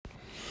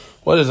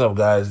What is up,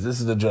 guys? This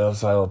is the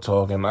Genocidal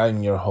Talk, and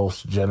I'm your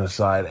host,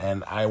 Genocide,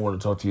 and I want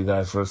to talk to you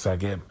guys for a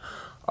second.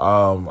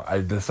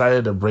 I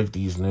decided to break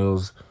these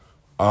news.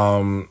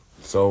 So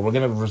we're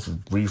going to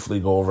just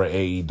briefly go over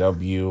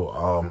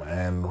AEW,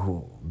 and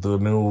who the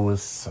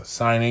newest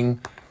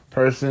signing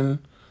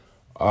person.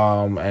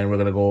 And we're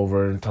going to go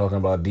over and talking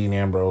about Dean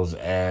Ambrose,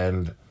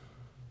 and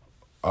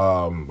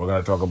we're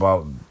going to talk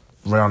about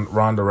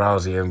Ronda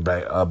Rousey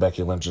and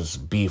Becky Lynch's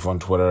beef on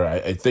Twitter.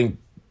 I think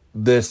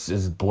this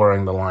is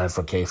blurring the line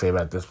for kayfabe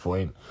at this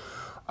point.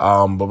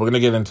 But we're going to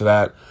get into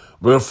that.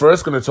 We're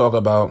first going to talk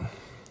about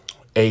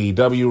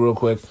AEW real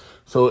quick.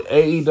 So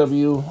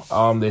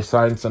AEW, they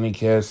signed Sonny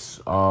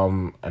Kiss,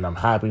 and I'm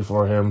happy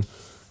for him.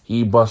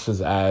 He busts his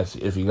ass.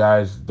 If you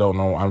guys don't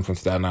know, I'm from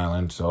Staten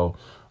Island, so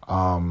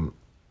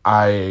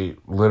I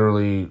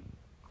literally,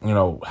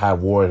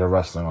 have Warrior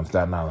Wrestling on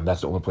Staten Island.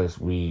 That's the only place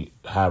we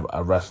have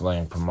a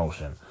wrestling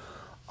promotion.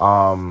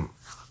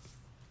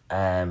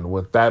 And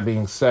with that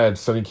being said,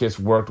 Sonny Kiss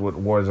worked with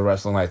Warriors of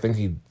Wrestling. I think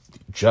he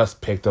just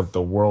picked up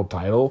the world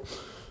title,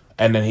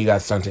 and then he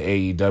got sent to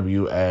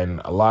AEW.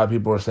 And a lot of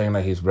people are saying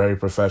that he's very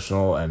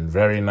professional and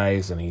very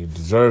nice, and he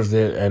deserves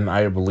it. And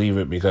I believe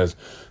it because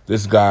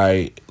this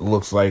guy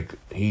looks like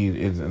he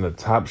is in the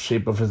top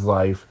shape of his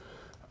life.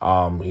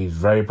 He's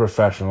very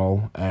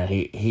professional, and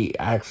he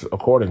acts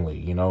accordingly.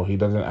 He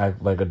doesn't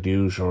act like a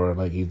douche or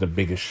like he's the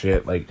biggest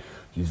shit. Like,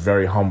 he's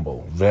very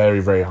humble,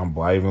 very, very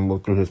humble. I even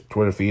looked through his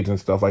Twitter feeds and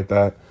stuff like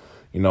that.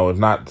 It's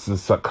not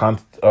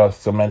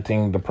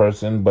cementing the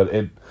person, but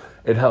it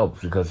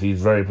helps because he's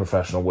very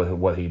professional with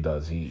what he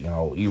does. He,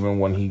 even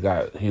when he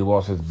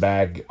lost his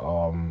bag,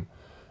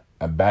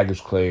 a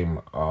baggage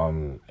claim,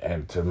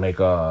 and to make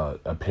a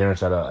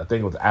appearance at I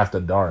think it was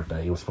After Dark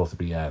that he was supposed to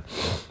be at.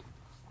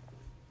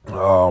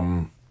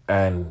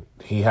 And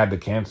he had to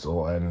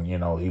cancel, and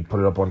he put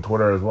it up on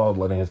Twitter as well,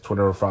 letting his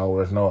Twitter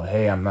followers know,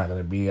 hey, I'm not going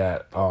to be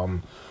at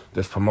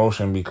this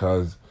promotion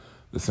because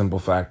the simple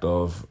fact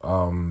of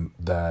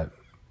that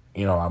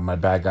my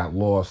bag got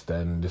lost,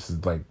 and this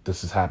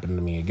is happening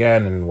to me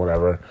again, and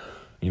whatever.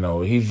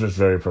 He's just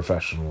very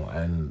professional,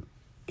 and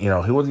he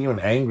wasn't even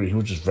angry. He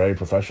was just very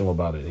professional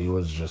about it. He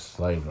was just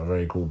like a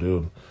very cool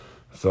dude.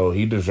 So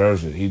he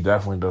deserves it. He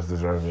definitely does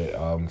deserve it.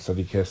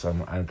 Sonny Kiss,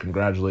 I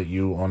congratulate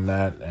you on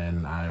that,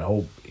 and I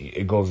hope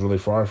it goes really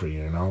far for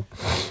you,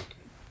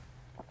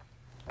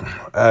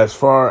 As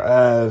far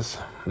as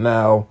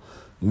now,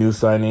 new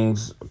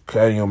signings,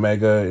 Kenny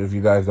Omega, if you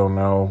guys don't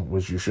know,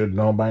 which you should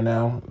know by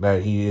now,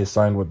 that he is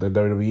signed with the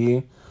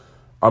WWE.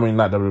 I mean,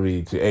 not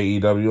WWE, to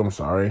AEW, I'm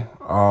sorry.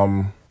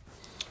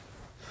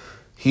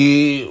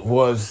 He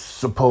was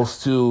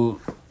supposed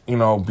to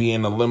be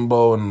in a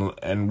limbo,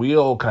 and we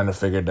all kind of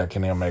figured that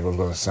Kenny Omega was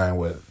going to sign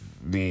with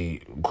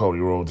the Cody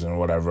Rhodes and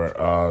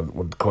whatever,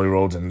 with Cody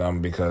Rhodes and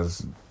them,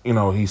 because,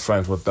 he's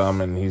friends with them,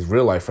 and he's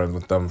real life friends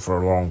with them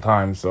for a long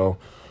time, so,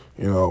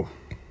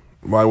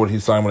 why would he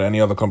sign with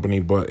any other company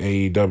but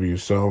AEW?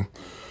 So,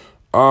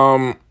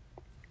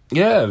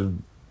 yeah,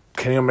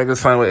 Kenny Omega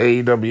signed with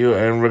AEW,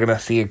 and we're going to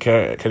see a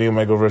Kenny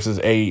Omega versus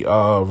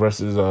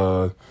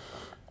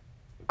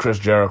Chris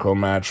Jericho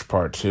match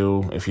part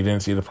 2. If you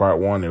didn't see the part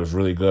 1, it was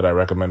really good. I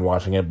recommend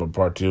watching it, but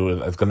part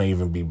 2 is going to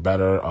even be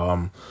better.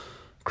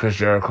 Chris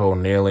Jericho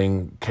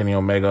nailing Kenny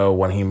Omega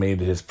when he made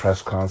his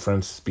press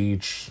conference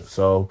speech.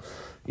 So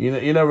you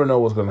never know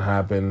what's going to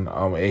happen.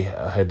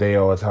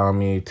 Hideo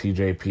Itami,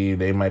 TJP,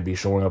 they might be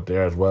showing up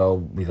there as well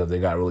because they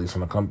got released from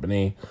the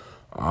company.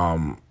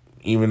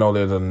 Even though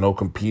there's a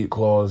no-compete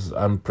clause,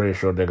 I'm pretty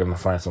sure they're going to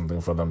find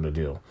something for them to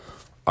do.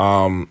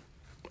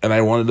 And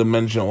I wanted to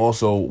mention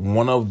also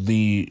one of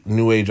the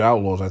New Age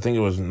Outlaws. Was it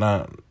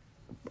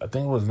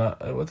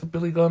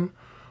Billy Gunn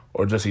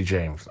or Jesse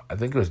James? I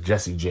think it was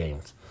Jesse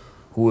James,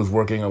 who was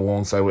working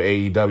alongside with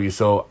AEW.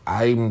 So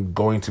I'm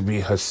going to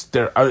be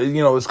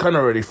hysterical. It's kind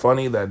of already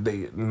funny that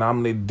they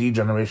nominated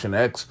D-Generation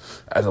X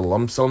as a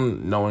lump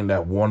sum, knowing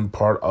that one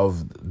part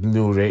of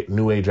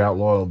New Age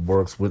Outlaw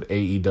works with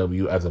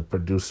AEW as a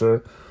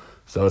producer.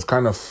 So it's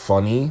kind of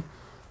funny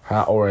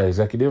or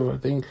executive, I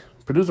think.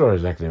 Producer or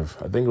executive?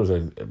 I think it was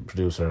a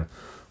producer.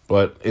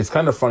 But it's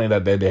kind of funny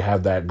that they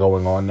have that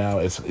going on now.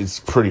 It's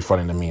pretty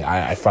funny to me.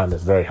 I find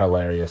this very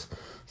hilarious.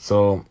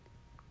 So,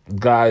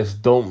 guys,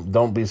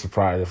 don't be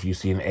surprised if you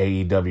see an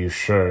AEW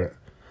shirt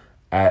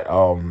at the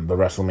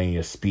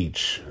WrestleMania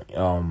speech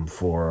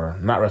for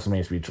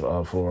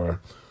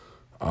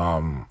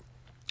the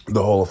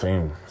Hall of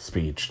Fame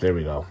speech. There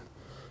we go.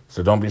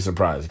 So don't be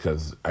surprised,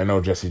 because I know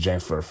Jesse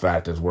James for a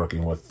fact is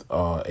working with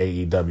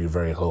AEW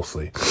very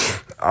closely.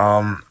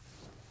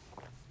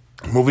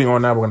 Moving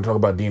on now, we're going to talk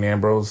about Dean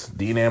Ambrose.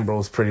 Dean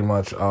Ambrose pretty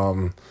much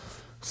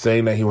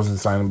saying that he wasn't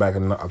signing back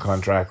a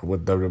contract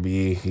with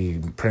WWE.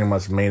 He pretty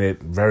much made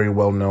it very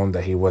well known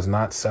that he was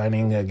not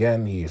signing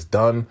again. He's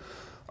done.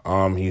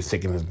 He's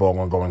taking his ball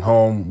and going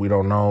home. We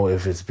don't know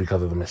if it's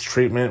because of the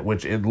mistreatment,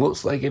 which it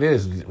looks like it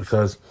is,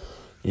 because,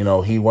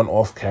 he went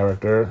off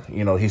character.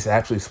 He's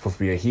actually supposed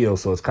to be a heel,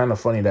 so it's kind of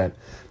funny that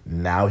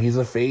now he's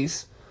a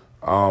face.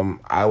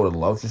 I would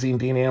love to see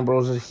Dean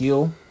Ambrose as a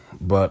heel.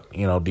 but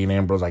Dean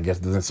Ambrose, I guess,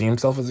 doesn't see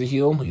himself as a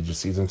heel. He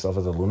just sees himself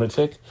as a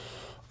lunatic.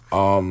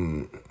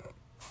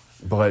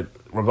 But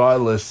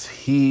regardless,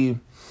 he's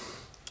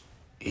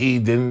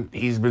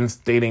been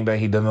stating that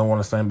he doesn't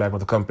want to sign back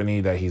with the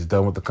company, that he's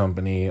done with the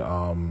company,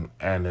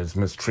 and his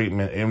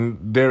mistreatment. And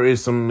there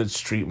is some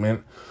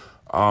mistreatment.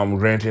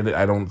 Granted,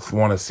 I don't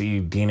want to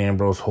see Dean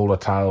Ambrose hold a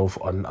title,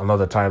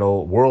 another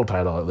title, world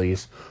title at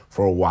least,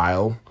 for a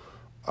while.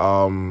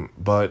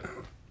 But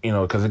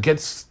because it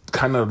gets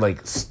kind of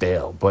like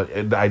stale.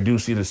 But I do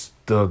see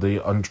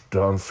the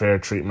unfair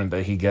treatment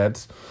that he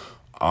gets.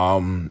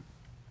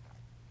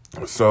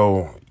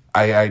 So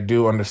I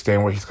do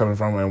understand where he's coming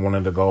from and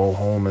wanted to go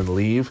home and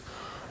leave.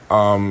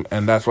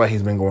 And that's why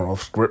he's been going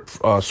off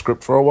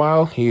script for a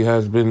while. He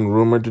has been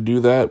rumored to do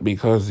that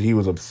because he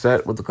was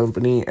upset with the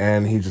company,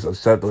 and he's just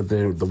upset with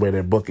the way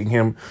they're booking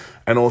him.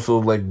 And also,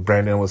 like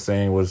Brandon was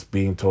saying, was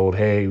being told,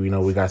 hey,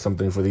 we got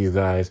something for these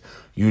guys.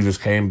 You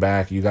just came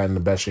back. You got in the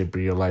best shape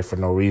of your life for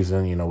no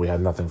reason. We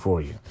had nothing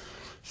for you.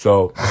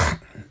 So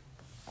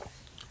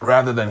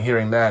rather than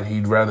hearing that,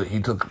 he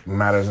took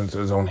matters into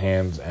his own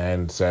hands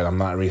and said, I'm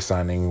not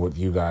re-signing with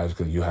you guys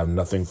because you have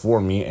nothing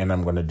for me, and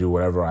I'm going to do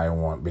whatever I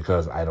want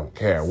because I don't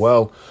care.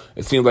 Well,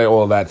 it seems like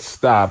all that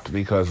stopped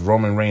because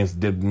Roman Reigns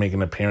did make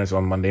an appearance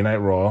on Monday Night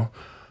Raw.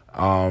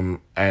 And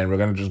we're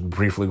going to just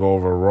briefly go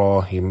over Raw.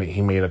 He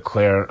made a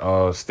clear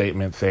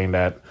statement saying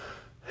that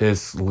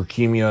his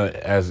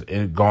leukemia has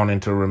gone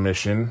into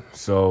remission.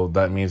 So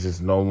that means it's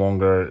not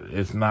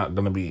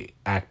going to be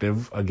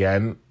active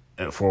again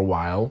for a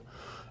while.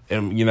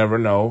 And you never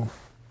know,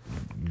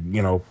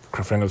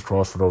 fingers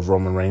crossed for those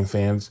Roman Reigns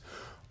fans.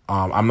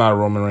 I'm not a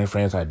Roman Reigns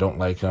fan, so I don't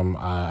like him.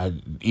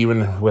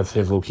 Even with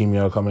his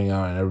leukemia coming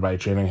out and everybody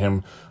cheering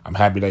him, I'm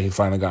happy that he's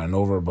finally gotten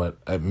over.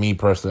 But me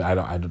personally,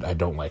 I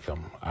don't like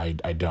him. I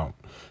don't.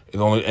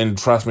 And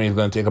trust me, it's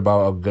going to take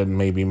about a good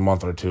maybe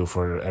month or two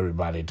for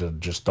everybody to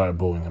just start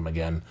booing him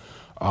again.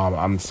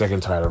 I'm sick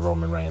and tired of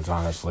Roman Reigns,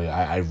 honestly.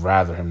 I'd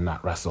rather him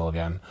not wrestle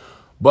again.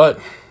 But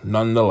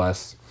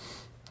nonetheless,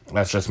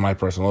 that's just my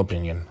personal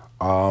opinion.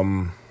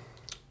 Roman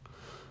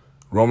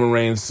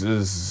Reigns'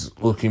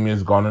 leukemia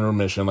has gone in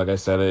remission. Like I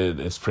said,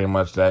 it's pretty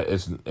much that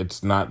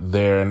it's not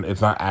there and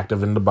it's not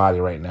active in the body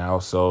right now.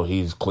 So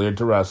he's cleared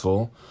to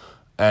wrestle,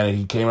 and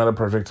he came at a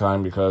perfect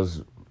time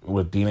because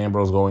with Dean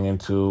Ambrose going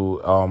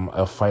into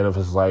a fight of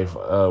his life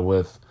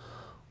with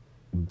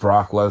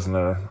Brock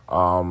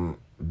Lesnar,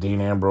 Dean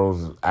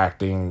Ambrose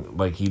acting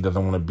like he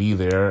doesn't want to be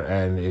there,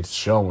 and it's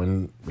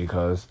showing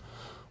because,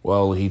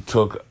 well, he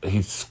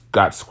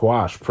got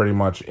squashed pretty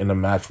much in a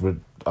match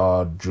with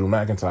Drew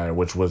McIntyre,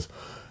 which was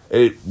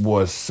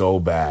so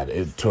bad.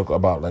 It took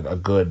about like a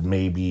good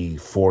maybe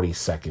 40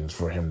 seconds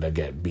for him to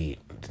get beat.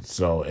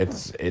 So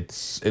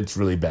it's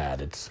really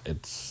bad.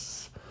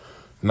 It's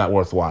not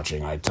worth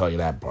watching. I tell you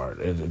that part.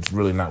 It's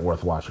really not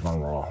worth watching on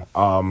Raw.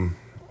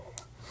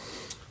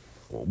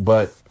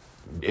 But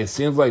it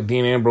seems like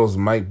Dean Ambrose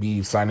might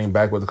be signing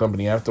back with the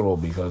company after all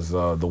because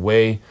the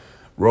way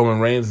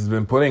Roman Reigns has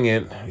been putting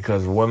it,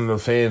 because one of the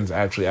fans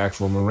actually asked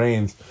Roman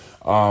Reigns,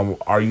 what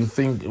are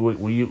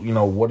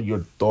your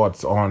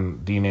thoughts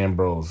on Dean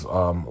Ambrose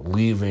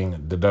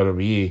leaving the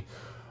WWE?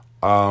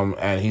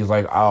 And he's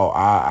like, oh,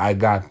 I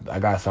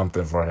got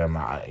something for him.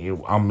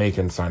 I'll make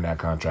him sign that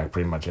contract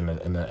pretty much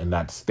in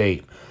that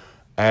state.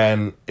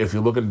 And if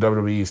you look at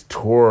WWE's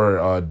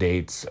tour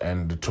dates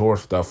and the tour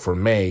stuff for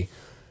May,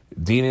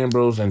 Dean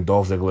Ambrose and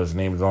Dolph Ziggler's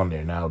name is on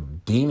there. Now,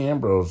 Dean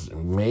Ambrose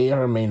may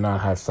or may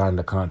not have signed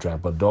the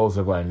contract, but Dolph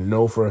Ziggler, I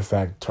know for a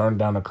fact, turned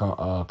down a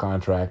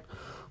contract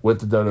with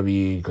the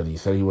WWE because he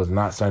said he was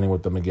not signing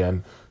with them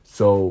again.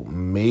 So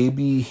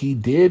maybe he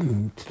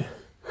did.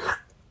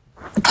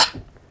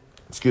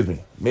 Excuse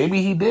me.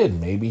 Maybe he did.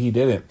 Maybe he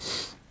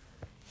didn't.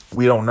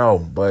 We don't know.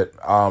 But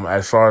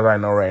as far as I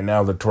know right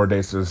now, the tour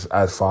dates is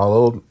as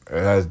followed.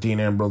 It has Dean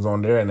Ambrose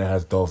on there, and it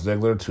has Dolph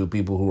Ziggler, two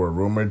people who are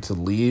rumored to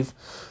leave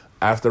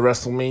after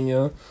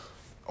WrestleMania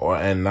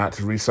and not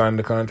to re-sign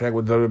the contract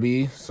with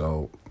WWE.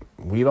 So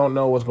we don't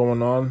know what's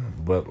going on,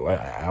 but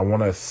I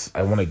want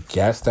to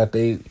guess that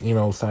they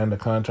signed the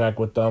contract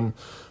with them.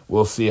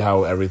 We'll see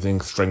how everything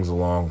strings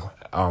along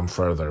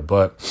further.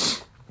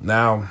 But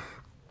now,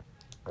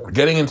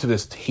 getting into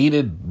this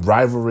heated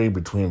rivalry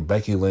between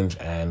Becky Lynch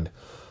and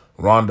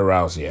Ronda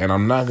Rousey, and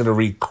I'm not gonna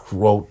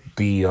re-quote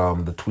the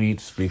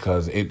tweets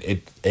because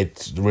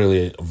it's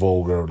really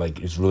vulgar,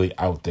 like it's really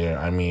out there.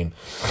 I mean,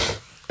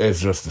 it's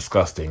just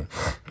disgusting.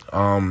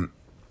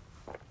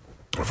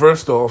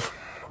 First off,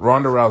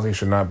 Ronda Rousey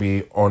should not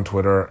be on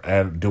Twitter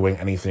and doing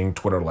anything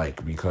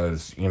Twitter-like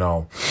because,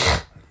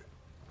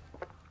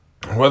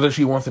 whether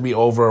she wants to be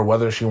over or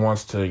whether she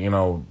wants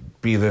to,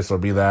 be this or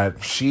be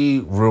that, she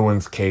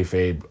ruins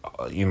kayfabe,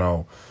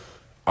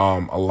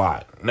 a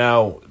lot.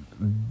 Now,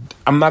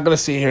 I'm not going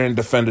to sit here and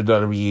defend the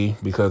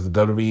WWE because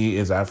the WWE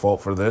is at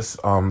fault for this.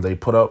 They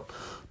put up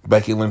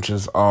Becky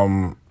Lynch's,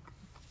 mugshot.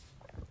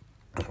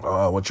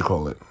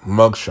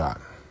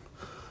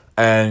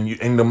 And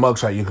in the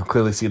mugshot, you can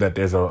clearly see that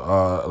there's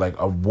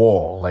a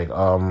wall,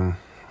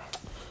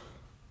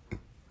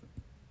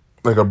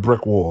 like a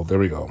brick wall. There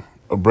we go.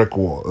 A brick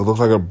wall. It looks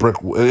like a brick.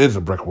 It is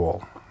a brick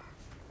wall.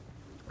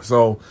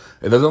 So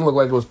it doesn't look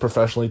like it was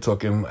professionally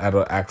taken at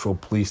an actual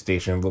police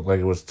station. It looked like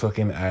it was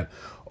taken at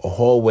a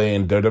hallway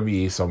in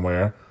WWE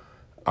somewhere.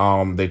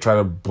 They tried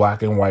to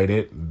black and white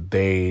it.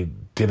 They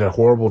did a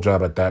horrible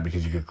job at that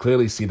because you could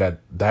clearly see that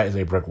that is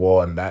a brick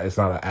wall and that is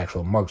not an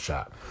actual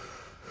mugshot.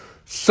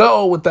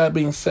 So, with that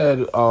being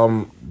said,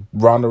 Ronda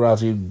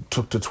Rousey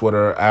took to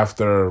Twitter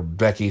after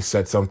Becky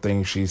said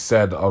something. She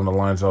said on the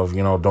lines of,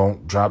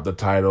 don't drop the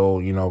title,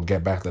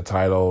 get back the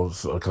title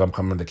because I'm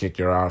coming to kick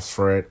your ass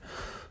for it.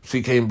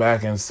 She came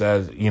back and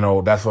said,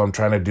 that's what I'm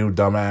trying to do,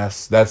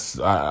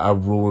 dumbass. I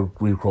will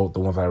re-quote the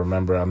ones I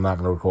remember. I'm not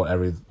going to quote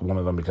every one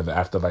of them because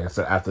after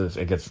this,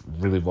 it gets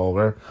really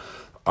vulgar.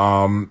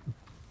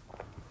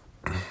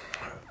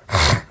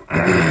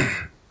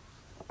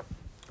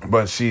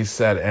 But she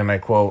said, and I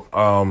quote,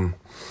 that's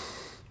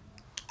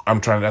what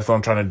I'm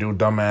trying to do,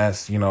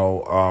 dumbass,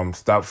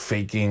 stop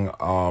faking,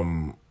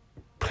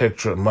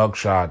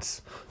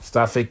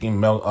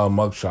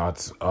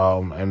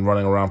 mugshots, and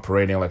running around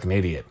parading like an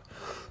idiot.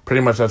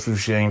 Pretty much that's what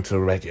she's saying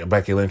to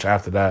Becky Lynch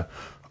after that.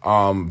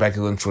 Becky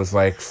Lynch was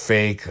like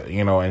fake,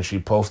 and she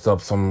posted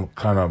up some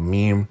kind of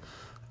meme,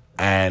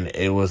 and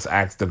it was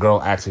the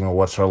girl asking her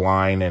what's her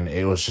line, and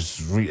it was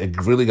just it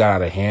really got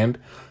out of hand.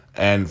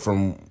 And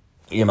from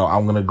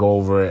I'm gonna go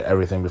over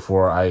everything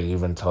before I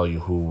even tell you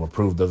who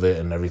approved of it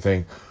and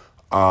everything.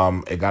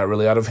 It got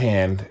really out of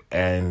hand,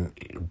 and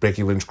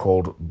Becky Lynch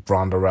called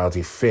Ronda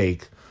Rousey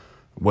fake.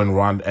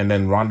 And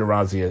then Ronda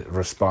Rousey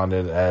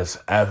responded as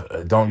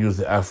don't use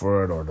the F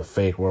word or the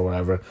fake word,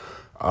 whatever.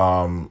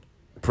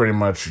 Pretty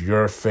much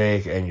you're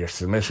fake and your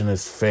submission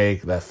is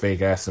fake. That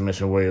fake ass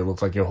submission where it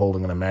looks like you're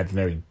holding an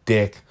imaginary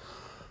dick.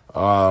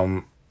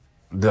 I'm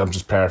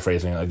just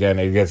paraphrasing. Again,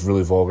 it gets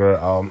really vulgar.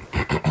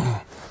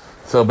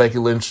 So Becky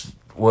Lynch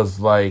was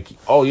like,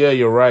 "Oh yeah,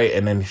 you're right,"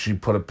 and then she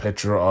put a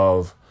picture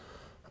of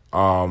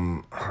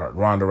Ronda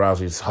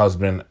Rousey's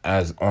husband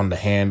as on the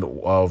hand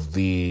of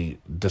the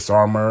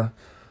disarmer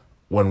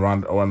when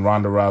Ronda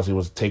Rousey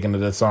was taking the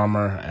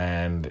disarmer,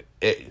 and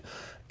it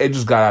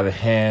just got out of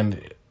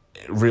hand.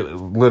 Really,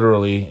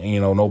 literally,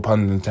 no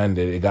pun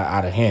intended. It got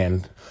out of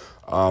hand.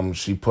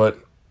 She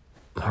put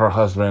her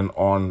husband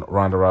on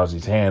Ronda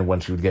Rousey's hand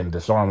when she was getting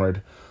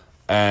disarmored,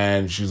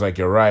 and she's like,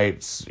 "You're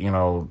right,"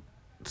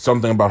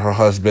 something about her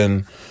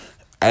husband,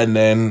 and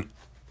then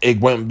it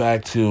went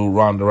back to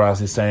Ronda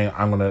Rousey saying,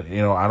 "I'm gonna,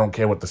 I don't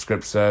care what the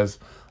script says.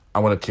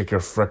 I'm gonna kick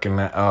your frickin'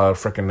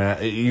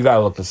 that. You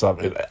gotta look this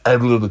up. I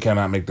literally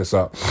cannot make this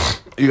up.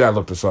 You gotta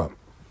look this up."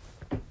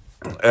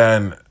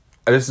 And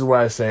this is where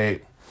I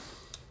say,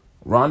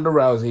 Ronda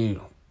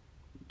Rousey,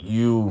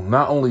 you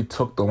not only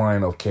took the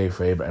line of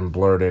kayfabe and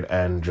blurred it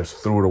and just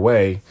threw it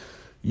away,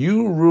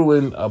 you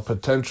ruined a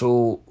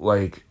potential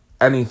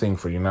anything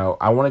for you. Now,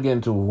 I want to get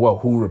into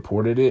who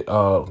reported it.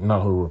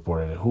 Not who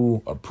reported it.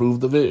 Who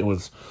approved of it. It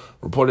was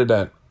reported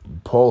that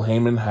Paul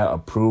Heyman had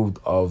approved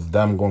of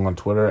them going on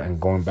Twitter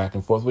and going back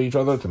and forth with each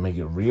other to make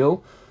it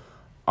real.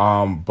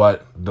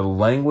 But the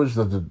language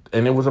and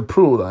it was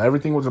approved.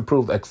 Everything was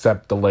approved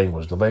except the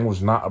language. The language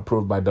was not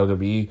approved by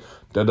WWE.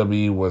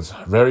 WWE was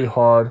very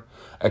hard,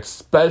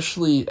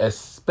 especially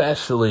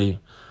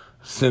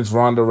since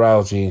Ronda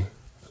Rousey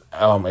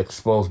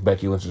exposed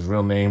Becky Lynch's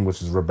real name,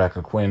 which is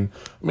Rebecca Quinn.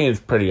 I mean, it's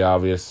pretty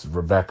obvious.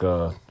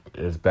 Rebecca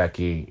is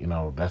Becky,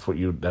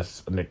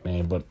 that's a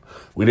nickname, but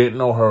we didn't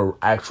know her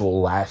actual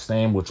last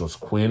name, which was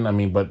Quinn. I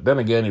mean, but then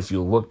again, if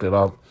you looked it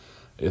up,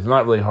 it's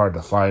not really hard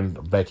to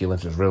find. Becky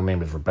Lynch's real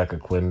name is Rebecca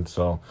Quinn.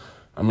 So,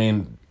 I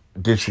mean,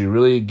 did she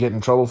really get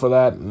in trouble for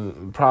that?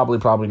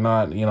 Probably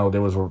not.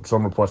 There was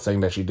some reports saying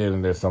that she did,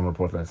 and there's some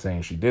reports that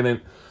saying she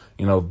didn't.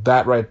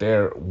 That right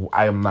there,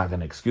 I am not going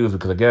to excuse it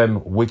because,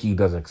 again, Wiki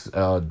does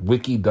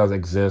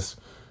exist.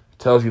 It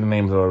tells you the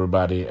names of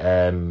everybody,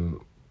 and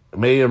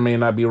may or may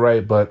not be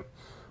right, but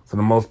for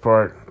the most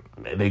part,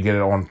 they get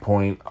it on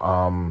point.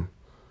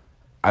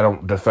 I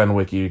don't defend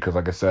Wiki because,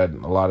 like I said,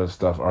 a lot of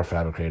stuff are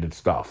fabricated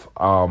stuff.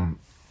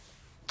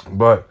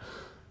 But,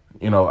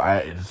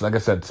 like I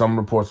said, some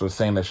reports were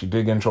saying that she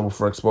did get in trouble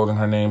for exposing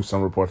her name.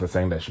 Some reports were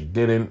saying that she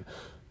didn't.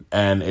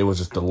 And it was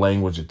just the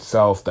language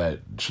itself that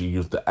she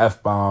used the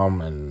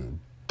F-bomb and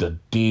the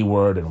D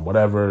word and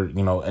whatever,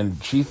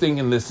 and she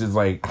thinking this is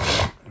like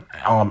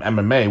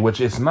MMA,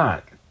 which it's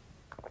not.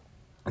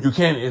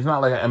 It's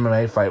not like an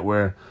MMA fight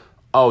where,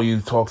 you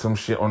talk some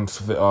shit on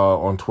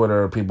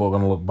Twitter, people are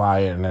going to look by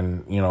it, and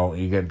then,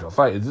 you get into a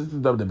fight. This is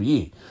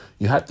WWE.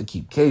 You have to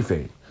keep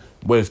kayfabe.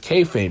 What is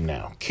kayfabe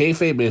now?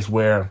 Kayfabe is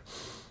where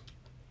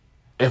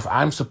if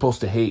I'm supposed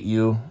to hate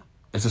you,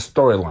 it's a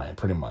storyline,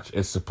 pretty much.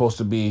 It's supposed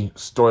to be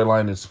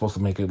storyline. It's supposed to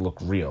make it look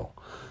real.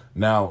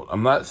 Now,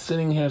 I'm not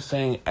sitting here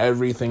saying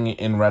everything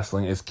in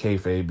wrestling is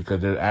kayfabe because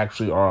there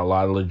actually are a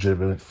lot of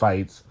legitimate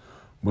fights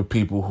with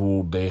people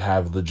who they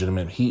have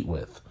legitimate heat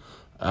with.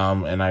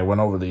 And I went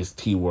over these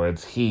T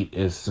words. Heat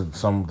is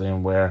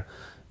something where,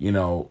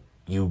 you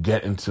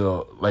get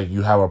into,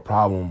 you have a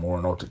problem or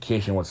an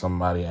altercation with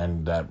somebody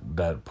and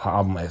that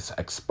problem is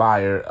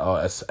expired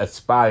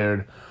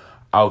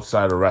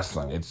outside of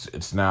wrestling.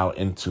 It's now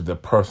into the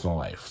personal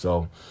life.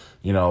 So,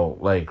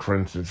 like for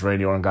instance,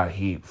 Randy Orton got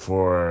heat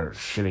for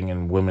shitting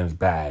in women's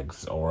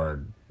bags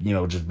or,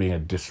 just being a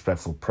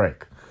disrespectful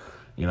prick.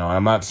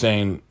 I'm not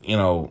saying,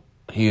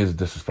 he is a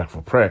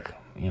disrespectful prick,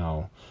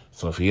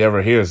 So if he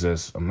ever hears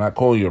this, I'm not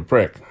calling you a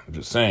prick. I'm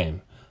just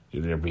saying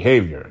your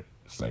behavior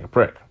is like a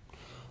prick.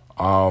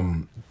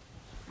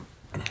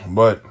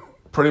 But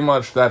pretty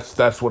much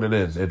that's what it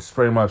is. It's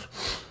pretty much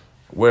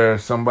where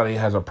somebody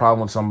has a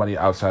problem with somebody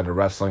outside of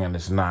wrestling and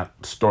it's not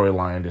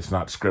storylined, it's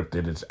not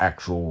scripted, it's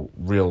actual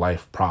real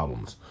life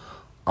problems.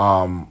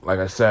 Like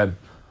I said,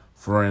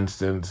 for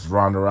instance,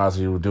 Ronda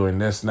Rousey doing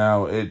this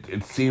now,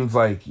 it seems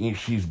like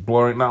she's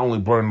not only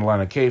blurring the line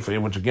of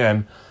kayfabe, which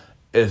again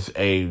is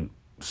a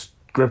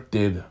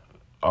scripted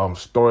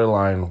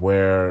storyline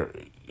where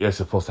you're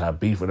supposed to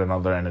have beef with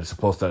another and it's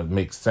supposed to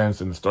make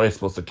sense and the story's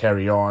supposed to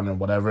carry on and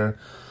whatever.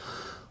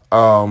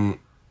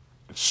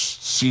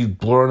 She's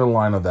blurring the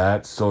line of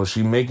that, so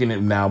she's making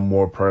it now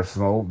more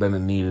personal than it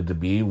needed to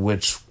be,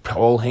 which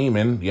Paul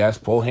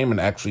Heyman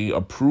actually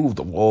approved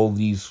of all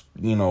these,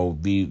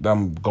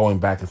 them going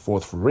back and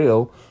forth for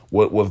real.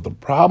 What was the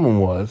problem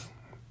was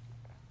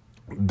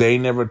they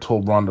never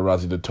told Ronda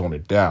Rousey to tone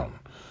it down.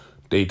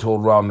 They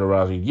told Ronda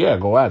Rousey, yeah,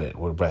 go at it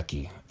with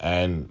Becky.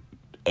 And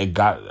I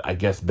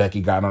guess Becky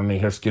got under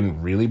her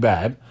skin really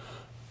bad,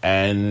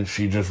 and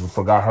she just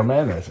forgot her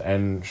manners,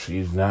 and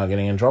she's now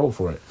getting in trouble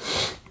for it.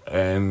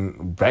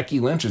 And Becky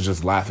Lynch is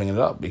just laughing it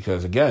up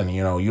because, again,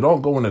 you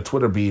don't go into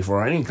Twitter beef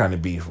or any kind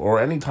of beef or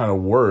any kind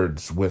of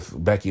words with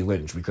Becky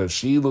Lynch because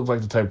she looks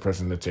like the type of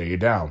person to tear you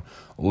down,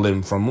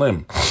 limb from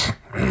limb.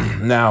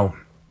 Now,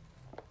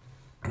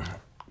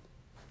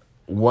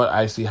 what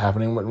I see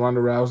happening with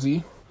Ronda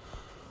Rousey,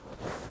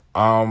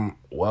 God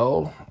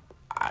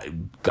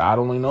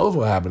only knows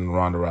what happened to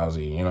Ronda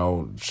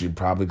Rousey. She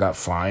probably got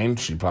fined.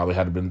 She probably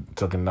had been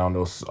taking down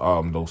those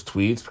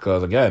tweets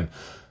because, again,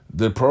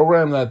 the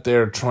program that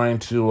they're trying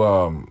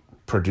to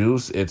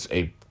produce, it's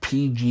a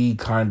PG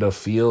kind of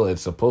feel.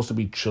 It's supposed to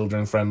be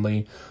children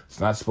friendly. It's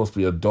not supposed to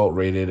be adult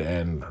rated.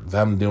 And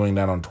them doing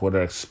that on Twitter,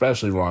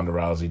 especially Ronda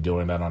Rousey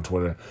doing that on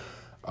Twitter,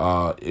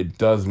 it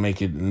does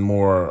make it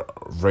more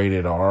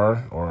rated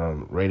R or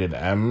rated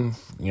M.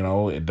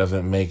 It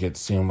doesn't make it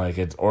seem like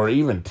it's, or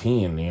even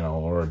teen,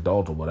 or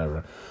adult or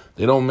whatever.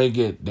 She didn't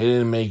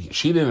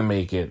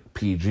make it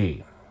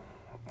PG,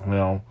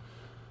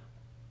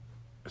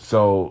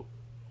 So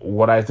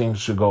what I think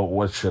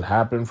what should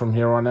happen from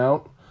here on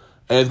out,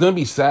 and it's going to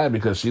be sad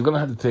because she's going to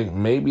have to take,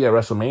 maybe at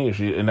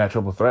WrestleMania, in that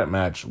triple threat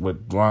match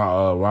with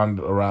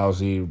Ronda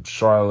Rousey,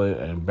 Charlotte,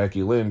 and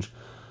Becky Lynch,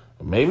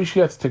 maybe she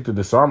has to take the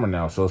disarmer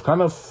now. So it's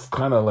kind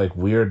of like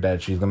weird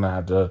that she's going to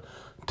have to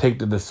take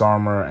the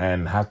disarmer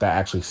and have to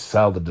actually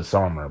sell the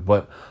disarmer.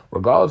 But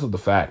regardless of the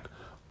fact,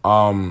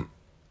 what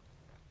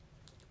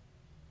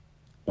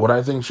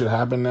I think should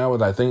happen now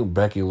is I think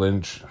Becky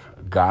Lynch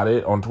got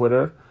it on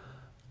Twitter.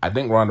 I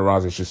think Ronda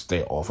Rousey should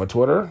stay off of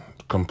Twitter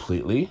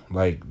completely.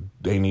 Like,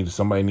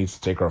 somebody needs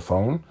to take her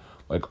phone,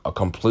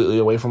 completely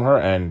away from her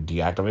and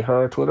deactivate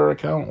her Twitter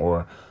account,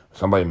 or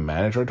somebody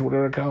manage her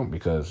Twitter account,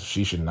 because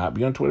she should not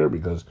be on Twitter,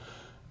 because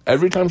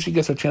every time she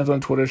gets a chance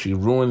on Twitter, she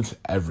ruins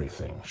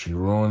everything. She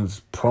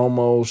ruins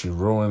promos. She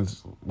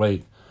ruins,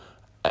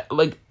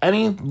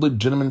 any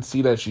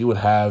legitimacy that she would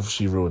have,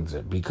 she ruins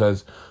it,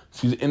 because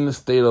she's in the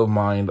state of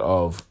mind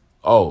of,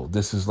 oh,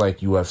 this is like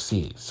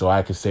UFC, so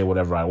I can say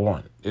whatever I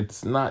want.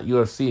 It's not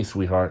UFC,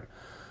 sweetheart.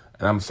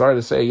 And I'm sorry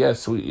to say,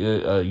 yes,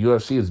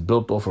 UFC is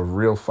built off of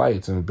real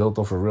fights and built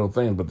off of real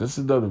things, but this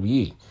is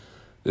WWE.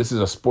 This is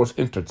a sports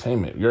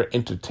entertainment. You're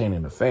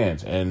entertaining the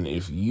fans. And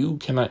if you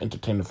cannot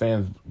entertain the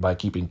fans by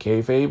keeping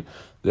kayfabe,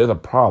 there's a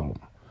problem.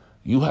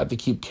 You have to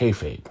keep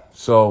kayfabe.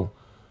 So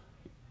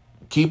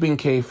keeping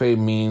kayfabe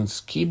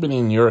means keeping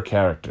in your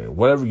character.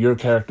 Whatever your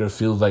character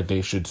feels like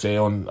they should say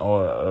would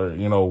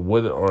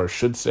or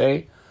should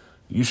say,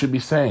 you should be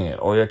saying it.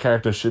 Or your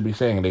character should be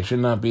saying it. They should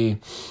not be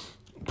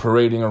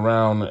parading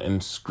around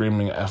and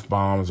screaming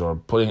F-bombs or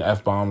putting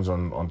F-bombs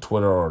on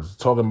Twitter or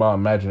talking about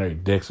imaginary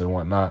dicks and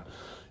whatnot.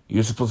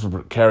 You're supposed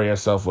to carry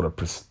yourself with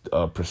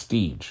a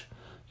prestige.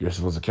 You're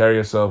supposed to carry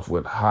yourself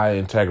with high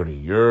integrity.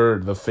 You're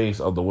the face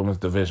of the women's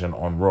division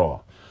on Raw.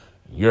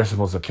 You're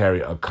supposed to carry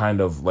a kind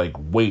of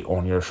weight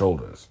on your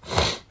shoulders.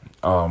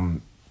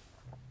 With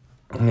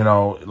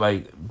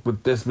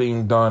this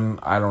being done,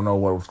 I don't know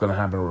what's going to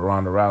happen with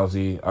Ronda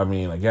Rousey. I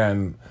mean,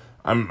 again,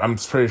 I'm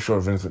pretty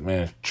sure Vince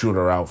McMahon chewed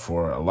her out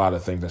for a lot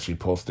of things that she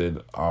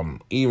posted,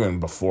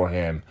 even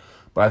beforehand.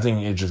 But I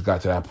think it just got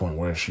to that point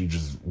where she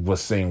just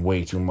was saying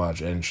way too much,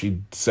 and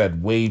she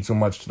said way too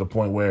much to the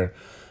point where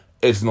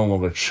it's no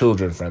longer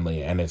children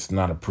friendly and it's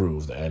not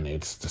approved and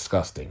it's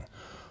disgusting.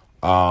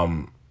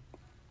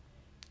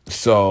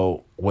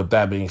 So with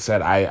that being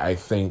said, I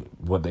think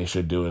what they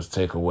should do is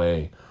take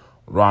away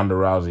Ronda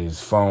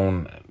Rousey's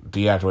phone,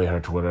 deactivate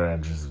her Twitter,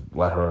 and just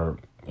let her,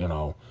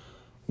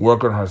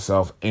 work on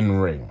herself in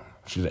ring.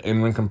 She's an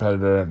in-ring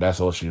competitor.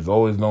 That's all she's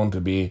always known to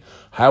be.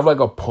 Have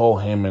a Paul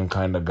Heyman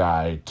kind of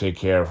guy take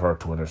care of her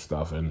Twitter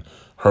stuff and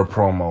her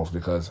promos,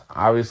 because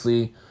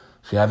obviously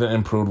she hasn't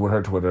improved with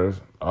her Twitter,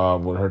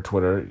 with her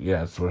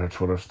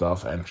Twitter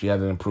stuff, and she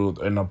hasn't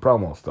improved in the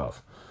promo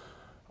stuff.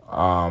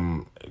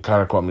 It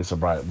kind of caught me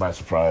by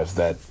surprise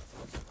that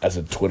as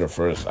a Twitter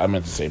first, I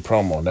meant to say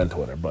promo and then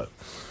Twitter, but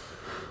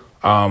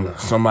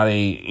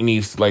somebody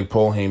needs, like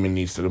Paul Heyman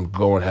needs to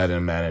go ahead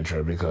and manage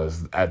her,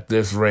 because at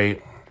this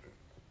rate,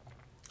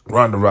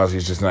 Ronda Rousey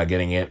is just not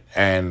getting it,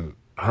 and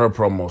her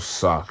promos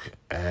suck.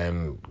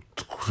 And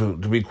to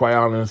be quite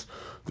honest,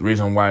 the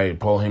reason why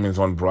Paul Heyman's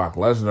on Brock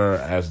Lesnar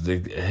as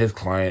his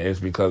client is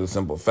because of the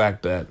simple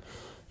fact that,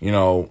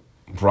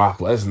 Brock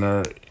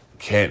Lesnar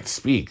can't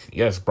speak.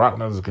 Yes, Brock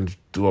Lesnar can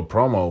do a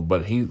promo,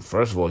 but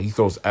first of all, he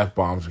throws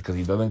F-bombs because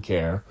he doesn't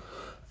care.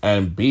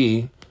 And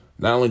B,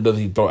 not only does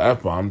he throw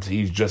F-bombs,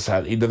 he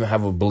doesn't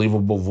have a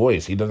believable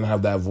voice. He doesn't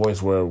have that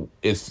voice where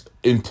it's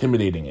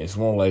intimidating. It's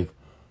more like,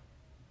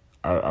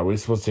 are we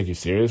supposed to take you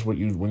serious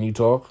when you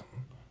talk?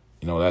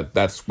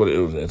 That's what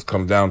it's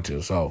come down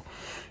to. So,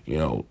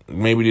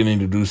 maybe they need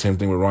to do the same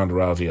thing with Ronda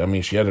Rousey. I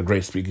mean, she has a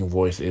great speaking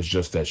voice. It's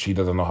just that she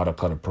doesn't know how to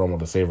cut a promo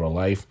to save her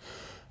life.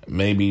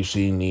 Maybe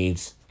she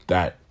needs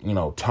that,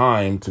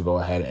 time to go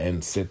ahead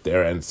and sit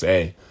there and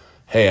say,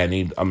 hey, I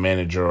need a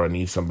manager, or I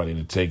need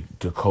somebody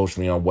to coach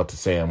me on what to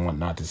say and what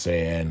not to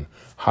say, and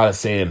how to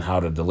say it and how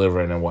to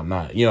deliver it and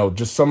whatnot.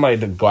 Just somebody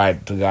to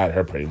guide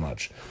her pretty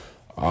much.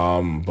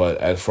 But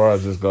as far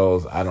as this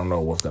goes, I don't know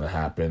what's going to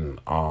happen.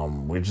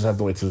 We just have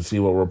to wait to see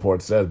what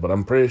report says, but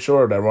I'm pretty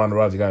sure that Ronda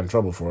Rousey got in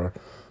trouble for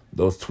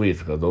those tweets,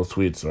 because those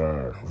tweets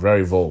are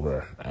very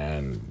vulgar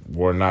and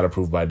were not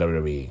approved by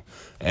WWE.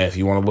 And if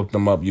you want to look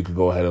them up, you could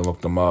go ahead and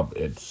look them up.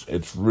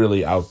 It's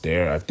really out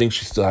there. I think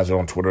she still has her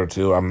own Twitter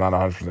too. I'm not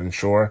 100%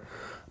 sure,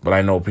 but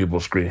I know people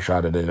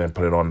screenshotted it and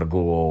put it on the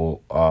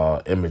Google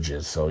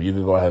images, so you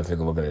can go ahead and take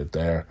a look at it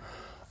there.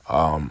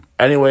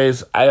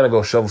 Anyways, I gotta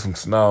go shovel some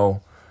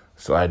snow.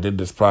 So I did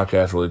this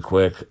podcast really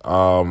quick.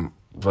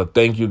 But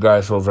thank you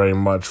guys so very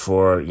much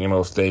for,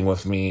 staying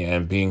with me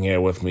and being here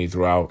with me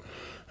throughout.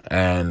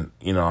 And,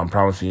 I'm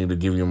promising you to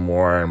give you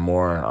more and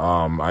more.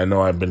 I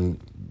know I've been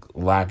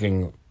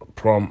lacking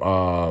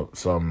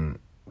some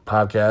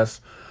podcasts.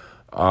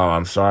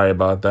 I'm sorry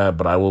about that,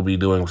 but I will be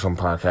doing some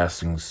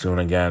podcasting soon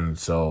again.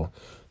 So,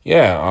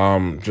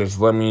 yeah, just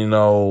let me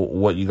know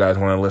what you guys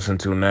want to listen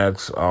to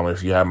next.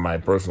 If you have my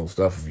personal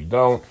stuff, if you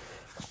don't,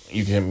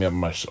 you can hit me up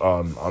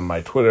on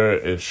my Twitter.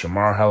 It's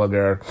Shamar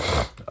Halliger.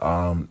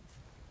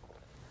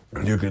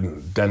 You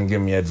can then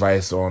give me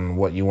advice on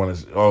what you want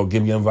to, or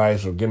give me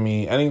advice, or give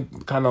me any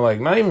kind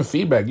of, not even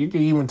feedback. You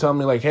can even tell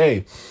me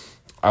hey,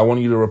 I want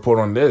you to report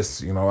on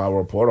this. I'll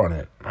report on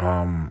it.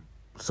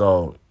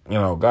 So,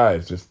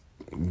 guys, just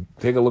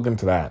take a look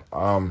into that.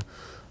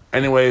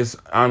 Anyways,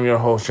 I'm your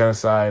host,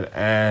 Genocide,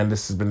 and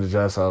this has been the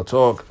Genocide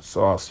Talk.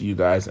 So I'll see you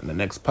guys in the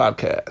next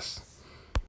podcast.